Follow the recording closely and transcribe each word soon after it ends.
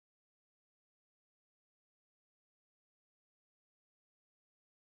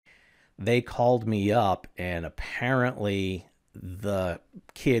they called me up, and apparently the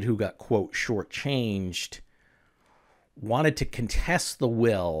kid who got, quote, shortchanged wanted to contest the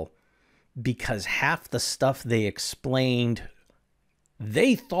will because half the stuff they explained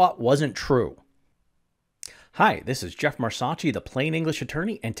they thought wasn't true. Hi, this is Jeff Marsacci, the Plain English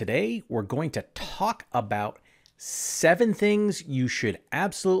Attorney, and today we're going to talk about 7 things you should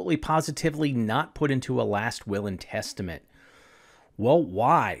absolutely positively not put into a last will and testament. Well,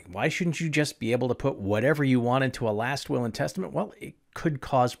 why? Why shouldn't you just be able to put whatever you want into a last will and testament? Well, it could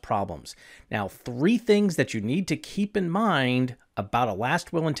cause problems. Now, 3 things that you need to keep in mind about a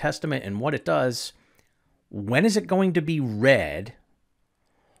last will and testament and what it does. When is it going to be read?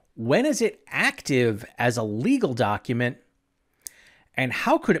 When is it active as a legal document? And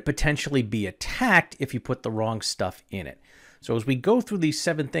how could it potentially be attacked if you put the wrong stuff in it? So as we go through these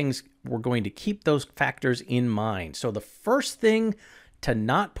 7 things, we're going to keep those factors in mind. So the first thing to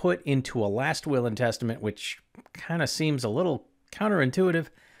not put into a last will and testament, which kind of seems a little counterintuitive,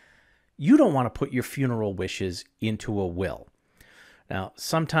 you don't want to put your funeral wishes into a will. Now,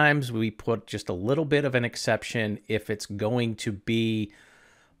 sometimes we put just a little bit of an exception if it's going to be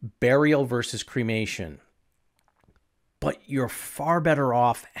burial versus cremation. But you're far better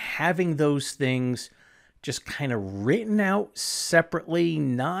off having those things just kind of written out separately,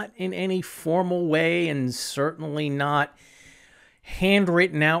 not in any formal way, and certainly not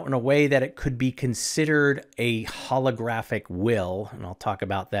handwritten out in a way that it could be considered a holographic will. And I'll talk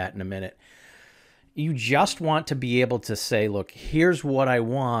about that in a minute. You just want to be able to say, look, here's what I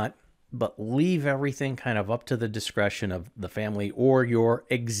want, but leave everything kind of up to the discretion of the family or your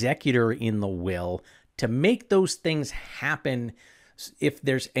executor in the will to make those things happen if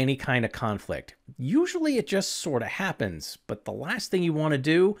there's any kind of conflict. Usually it just sort of happens, but the last thing you want to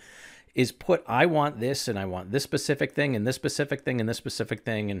do is put, I want this, and I want this specific thing, and this specific thing, and this specific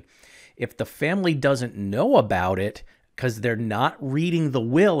thing. And if the family doesn't know about it, because they're not reading the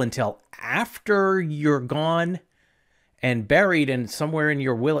will until after you're gone and buried, and somewhere in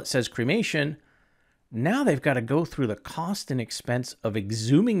your will it says cremation, now they've got to go through the cost and expense of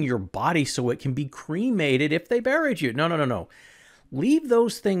exhuming your body so it can be cremated if they buried you. No. Leave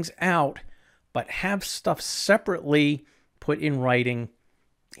those things out, but have stuff separately put in writing.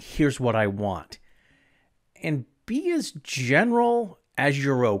 Here's what I want. And be as general as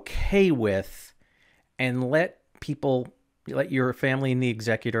you're okay with, and let your family and the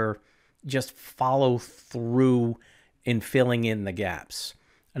executor just follow through in filling in the gaps.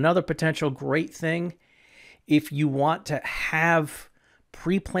 Another potential great thing, if you want to have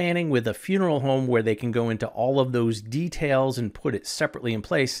pre-planning with a funeral home where they can go into all of those details and put it separately in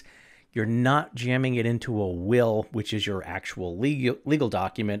place, you're not jamming it into a will, which is your actual legal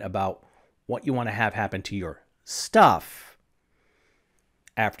document about what you want to have happen to your stuff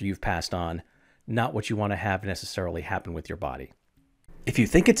after you've passed on, not what you want to have necessarily happen with your body. If you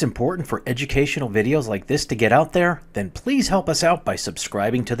think it's important for educational videos like this to get out there, then please help us out by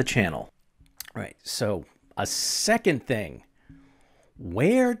subscribing to the channel. All right, so a second thing,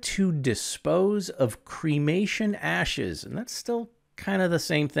 where to dispose of cremation ashes. And that's still kind of the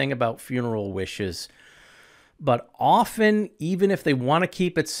same thing about funeral wishes. But often, even if they want to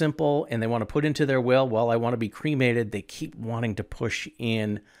keep it simple and they want to put into their will, well, I want to be cremated, they keep wanting to push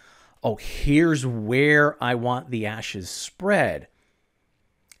in, oh, here's where I want the ashes spread.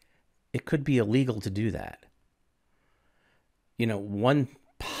 It could be illegal to do that. You know, one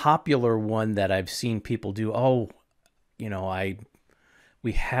popular one that I've seen people do,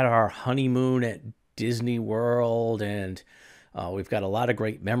 we had our honeymoon at Disney World, and we've got a lot of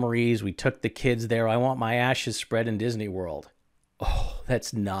great memories. We took the kids there. I want my ashes spread in Disney World. Oh,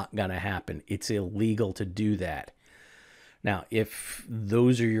 that's not going to happen. It's illegal to do that. Now, if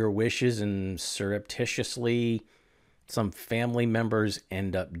those are your wishes and surreptitiously some family members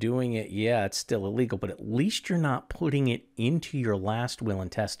end up doing it, yeah, it's still illegal, but at least you're not putting it into your last will and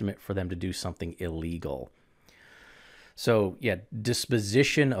testament for them to do something illegal. So yeah,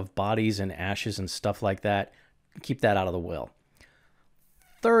 disposition of bodies and ashes and stuff like that, keep that out of the will.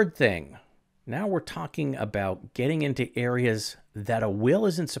 Third thing, now we're talking about getting into areas that a will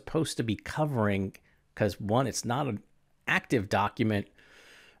isn't supposed to be covering because, one, it's not an active document,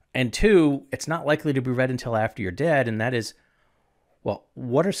 and 2, it's not likely to be read until after you're dead, and that is, well,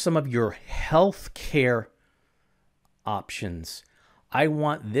 what are some of your health care options? I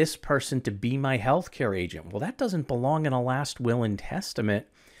want this person to be my healthcare agent. Well, that doesn't belong in a last will and testament.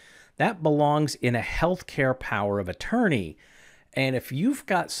 That belongs in a healthcare power of attorney. And if you've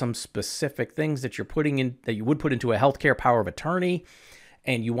got some specific things that you're putting in, that you would put into a healthcare power of attorney,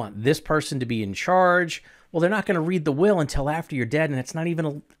 and you want this person to be in charge. Well, they're not going to read the will until after you're dead, and it's not even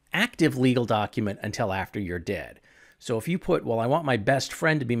an active legal document until after you're dead. So if you put, well, I want my best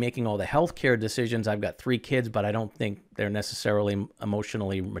friend to be making all the healthcare decisions. I've got 3 kids, but I don't think they're necessarily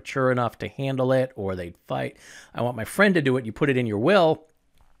emotionally mature enough to handle it, or they'd fight. I want my friend to do it. You put it in your will.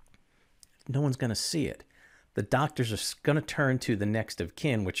 No one's going to see it. The doctors are going to turn to the next of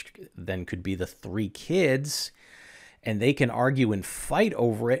kin, which then could be the 3 kids, and they can argue and fight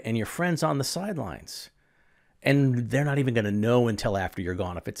over it, and your friend's on the sidelines. And they're not even going to know until after you're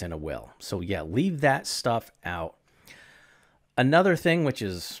gone if it's in a will. So yeah, leave that stuff out. Another thing, which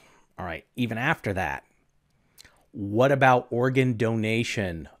is, all right, even after that, what about organ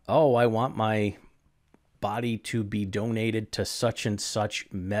donation? Oh, I want my body to be donated to such and such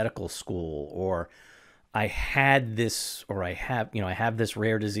medical school, or I had this, or I have this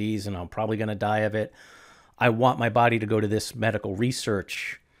rare disease and I'm probably going to die of it. I want my body to go to this medical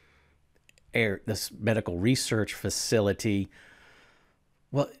research facility.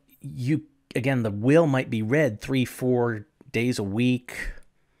 Well, again, the will might be read 3-4 days a week,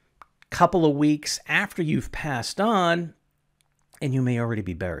 couple of weeks after you've passed on, and you may already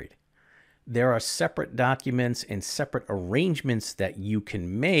be buried. There are separate documents and separate arrangements that you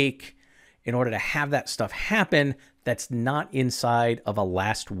can make in order to have that stuff happen that's not inside of a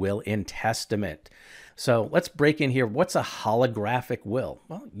last will and testament. So let's break in here. What's a holographic will?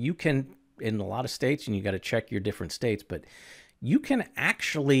 Well, you can, in a lot of states, and you got to check your different states, but you can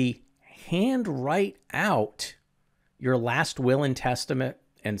actually handwrite out your last will and testament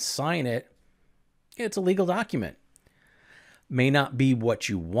and sign it. It's a legal document. May not be what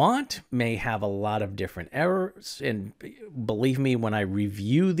you want, may have a lot of different errors. And believe me, when I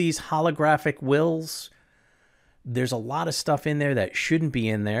review these holographic wills, there's a lot of stuff in there that shouldn't be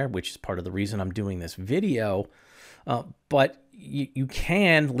in there, which is part of the reason I'm doing this video. But you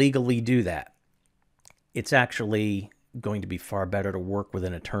can legally do that. It's actually going to be far better to work with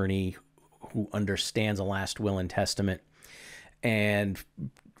an attorney who understands a last will and testament and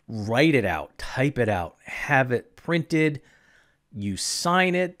write it out, type it out, have it printed. You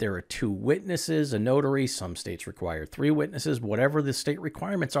sign it. There are 2 witnesses, a notary. Some states require 3 witnesses, whatever the state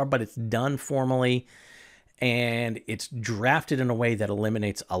requirements are, but it's done formally and it's drafted in a way that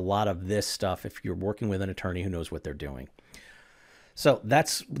eliminates a lot of this stuff if you're working with an attorney who knows what they're doing. So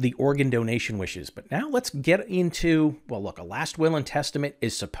that's the organ donation wishes. But now let's get into, well, look, a last will and testament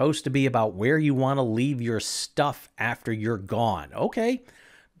is supposed to be about where you want to leave your stuff after you're gone. Okay,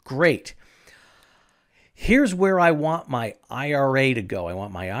 great. Here's where I want my IRA to go. I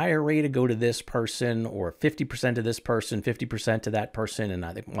want my IRA to go to this person, or 50% to this person, 50% to that person, and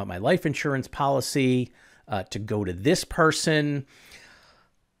I want my life insurance policy to go to this person.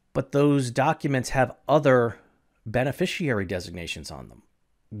 But those documents have other beneficiary designations on them.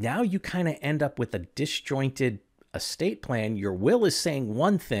 Now you kind of end up with a disjointed estate plan. Your will is saying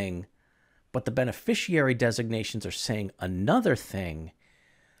one thing, but the beneficiary designations are saying another thing.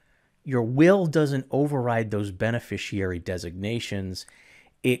 Your will doesn't override those beneficiary designations.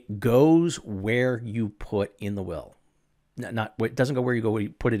 It goes where you put in the will. It doesn't go where you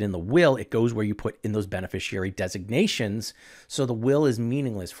put it in the will. It goes where you put in those beneficiary designations. So the will is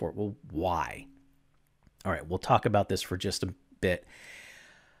meaningless for it. Well, why? All right, we'll talk about this for just a bit.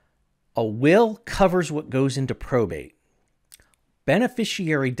 A will covers what goes into probate.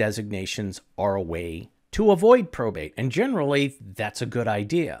 Beneficiary designations are a way to avoid probate, and generally that's a good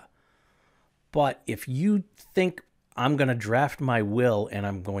idea. But if you think I'm going to draft my will and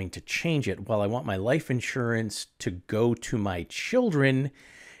I'm going to change it, well, I want my life insurance to go to my children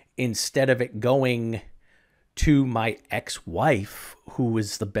instead of it going to my ex-wife, who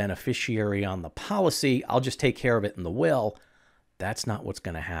is the beneficiary on the policy. I'll just take care of it in the will. That's not what's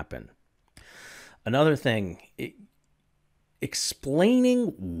going to happen. Another thing, explaining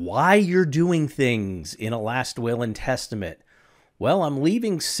why you're doing things in a last will and testament. Well, I'm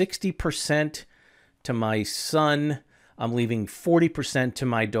leaving 60% to my son. I'm leaving 40% to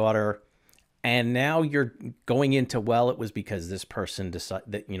my daughter. And now you're going into, well, it was because this person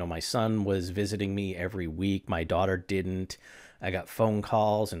decided that, my son was visiting me every week. My daughter didn't. I got phone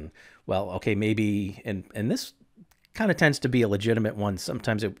calls and, well, okay, maybe, and this kind of tends to be a legitimate one.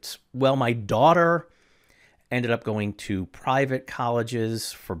 Sometimes it's, well, my daughter ended up going to private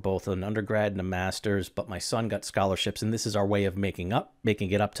colleges for both an undergrad and a master's, but my son got scholarships, and this is our way of making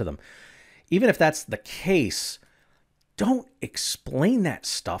it up to them. Even if that's the case, don't explain that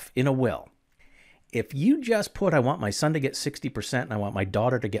stuff in a will. If you just put, I want my son to get 60% and I want my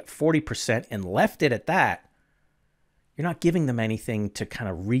daughter to get 40% and left it at that, you're not giving them anything to kind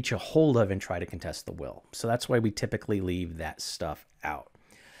of reach a hold of and try to contest the will. So that's why we typically leave that stuff out.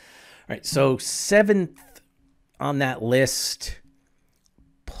 right, so seventh on that list,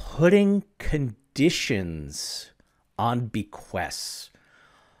 putting conditions on bequests.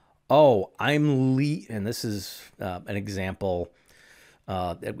 Oh, and this is an example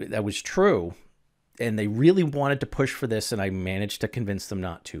that was true, and they really wanted to push for this, and I managed to convince them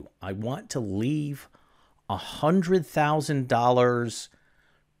not to. I want to leave $100,000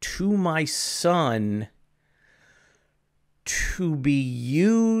 to my son to be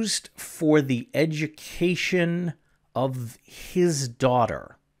used for the education of his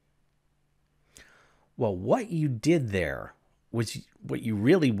daughter. Well, what you did there was, what you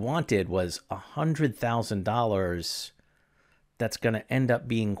really wanted was $100,000 that's going to end up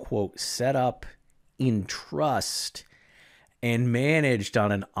being, quote, set up in trust and managed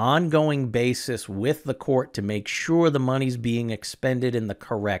on an ongoing basis with the court to make sure the money's being expended in the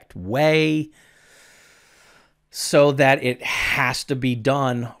correct way, so that it has to be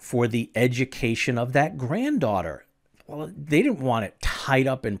done for the education of that granddaughter. Well, they didn't want it tied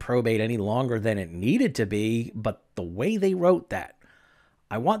up in probate any longer than it needed to be, but the way they wrote that,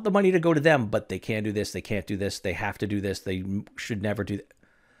 I want the money to go to them, but they can't do this, they can't do this, they have to do this, they should never do that.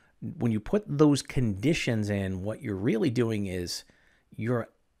 When you put those conditions in, what you're really doing is you're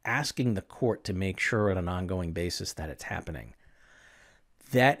asking the court to make sure on an ongoing basis that it's happening.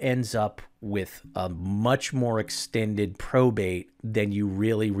 That ends up with a much more extended probate than you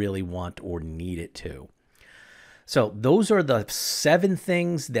really, really want or need it to. So those are the 7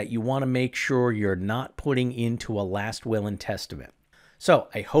 things that you want to make sure you're not putting into a last will and testament. So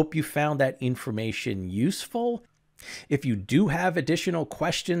I hope you found that information useful. If you do have additional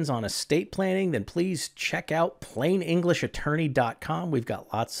questions on estate planning, then please check out plainenglishattorney.com. We've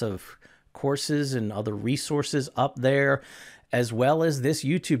got lots of courses and other resources up there, as well as this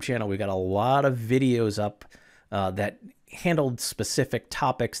YouTube channel. We've got a lot of videos up that handled specific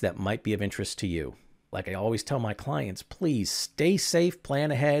topics that might be of interest to you. Like I always tell my clients, please stay safe,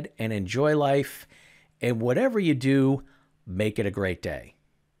 plan ahead, and enjoy life. And whatever you do, make it a great day.